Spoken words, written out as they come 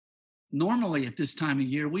Normally at this time of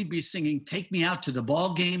year, we'd be singing Take Me Out to the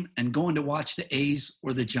Ball Game and going to watch the A's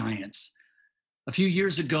or the Giants. A few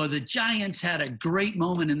years ago, the Giants had a great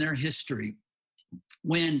moment in their history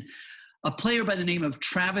when a player by the name of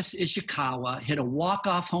Travis Ishikawa hit a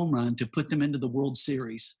walk-off home run to put them into the World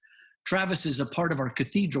Series. Travis is a part of our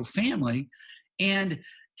Cathedral family, and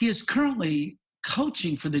he is currently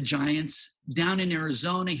coaching for the Giants down in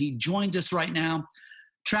Arizona. He joins us right now.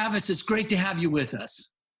 Travis, it's great to have you with us.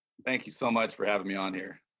 Thank you so much for having me on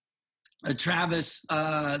here. Travis,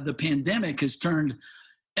 the pandemic has turned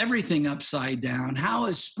everything upside down. How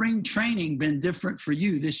has spring training been different for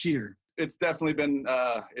you this year? It's definitely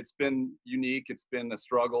been unique. It's been a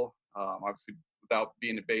struggle. Obviously, without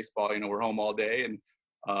being in baseball, we're home all day, and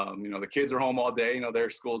the kids are home all day.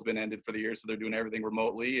 Their school's been ended for the year, so they're doing everything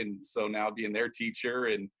remotely. And so now being their teacher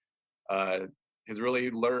and I've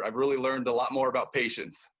really learned a lot more about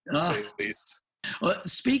patience, to say the least. Well,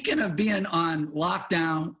 speaking of being on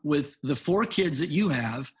lockdown with the 4 kids that you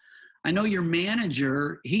have, I know your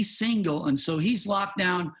manager, he's single, and so he's locked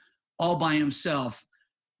down all by himself.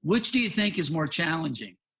 Which do you think is more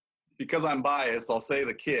challenging? Because I'm biased, I'll say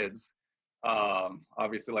the kids.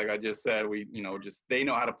 Obviously, like I just said, they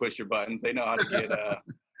know how to push your buttons. They know how to get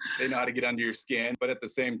they know how to get under your skin. But at the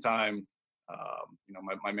same time,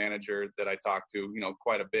 my manager that I talked to,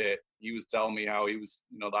 quite a bit, he was telling me how he was,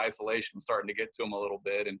 the isolation was starting to get to him a little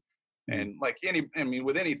bit. And like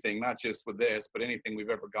with anything, not just with this, but anything we've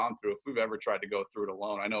ever gone through, if we've ever tried to go through it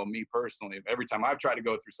alone, I know me personally, every time I've tried to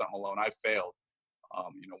go through something alone, I've failed.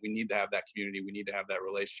 We need to have that community. We need to have that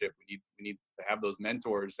relationship. We need to have those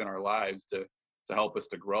mentors in our lives to help us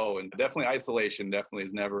to grow. And definitely isolation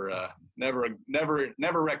is never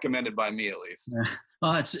recommended by me, at least.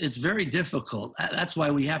 Well, it's very difficult. That's why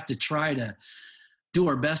we have to try to do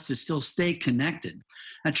our best to still stay connected.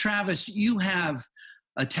 Now, Travis, you have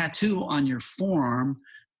a tattoo on your forearm.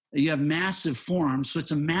 You have massive forearms, so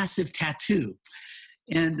it's a massive tattoo.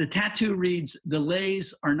 And the tattoo reads,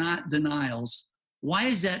 "Delays are not denials." Why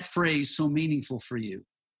is that phrase so meaningful for you?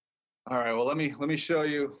 All right, well, let me show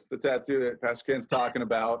you the tattoo that Pastor Ken's talking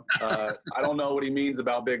about. I don't know what he means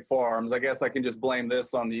about big forearms. I guess I can just blame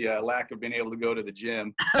this on the lack of being able to go to the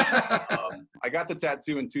gym. I got the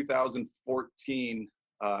tattoo in 2014,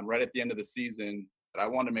 right at the end of the season. But I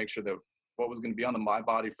wanted to make sure that what was going to be on my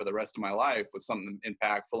body for the rest of my life was something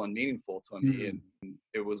impactful and meaningful to me. And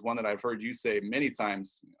it was one that I've heard you say many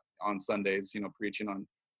times on Sundays, preaching on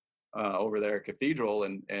over there at Cathedral,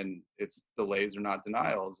 and it's delays are not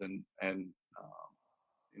denials. And I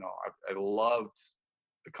loved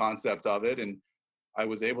the concept of it. And I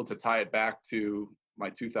was able to tie it back to my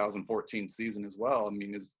 2014 season as well.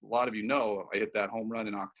 As a lot of you know, I hit that home run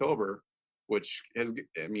in October, which is,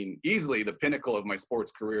 easily the pinnacle of my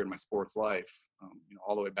sports career and my sports life,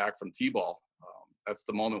 all the way back from T-ball. That's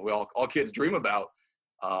the moment we all kids dream about.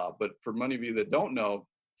 But for many of you that don't know,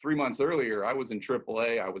 3 months earlier, I was in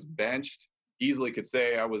AAA. I was benched. Easily could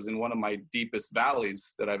say I was in one of my deepest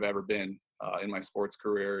valleys that I've ever been in my sports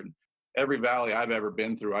career. And every valley I've ever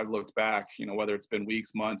been through, I've looked back, whether it's been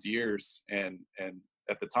weeks, months, years. And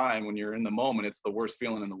at the time, when you're in the moment, it's the worst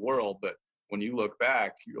feeling in the world. But when you look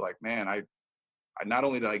back, you're like, man, I not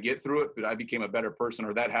only did I get through it, but I became a better person,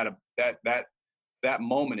 or that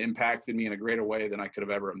moment impacted me in a greater way than I could have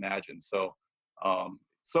ever imagined. So,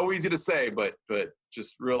 so easy to say, but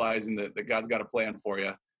just realizing that God's got a plan for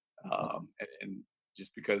you. And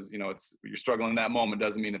just because, you're struggling in that moment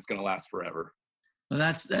doesn't mean it's going to last forever. Well,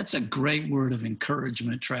 that's a great word of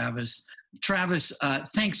encouragement, Travis. Travis,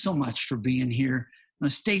 thanks so much for being here.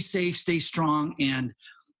 Stay safe, stay strong. And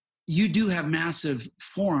you do have massive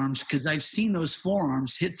forearms, because I've seen those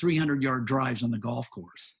forearms hit 300-yard drives on the golf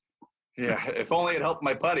course. Yeah, if only it helped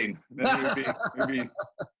my putting, then we'd be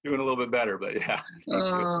doing a little bit better. But yeah.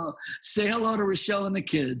 Say hello to Rochelle and the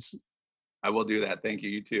kids. I will do that. Thank you.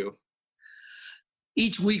 You too.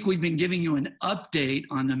 Each week we've been giving you an update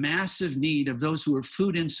on the massive need of those who are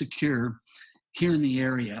food insecure here in the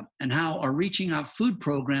area, and how our Reaching Out Food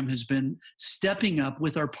program has been stepping up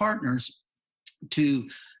with our partners to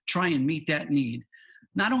try and meet that need.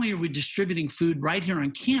 Not only are we distributing food right here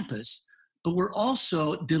on campus, but we're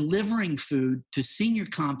also delivering food to senior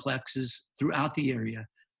complexes throughout the area.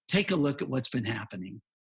 Take a look at what's been happening.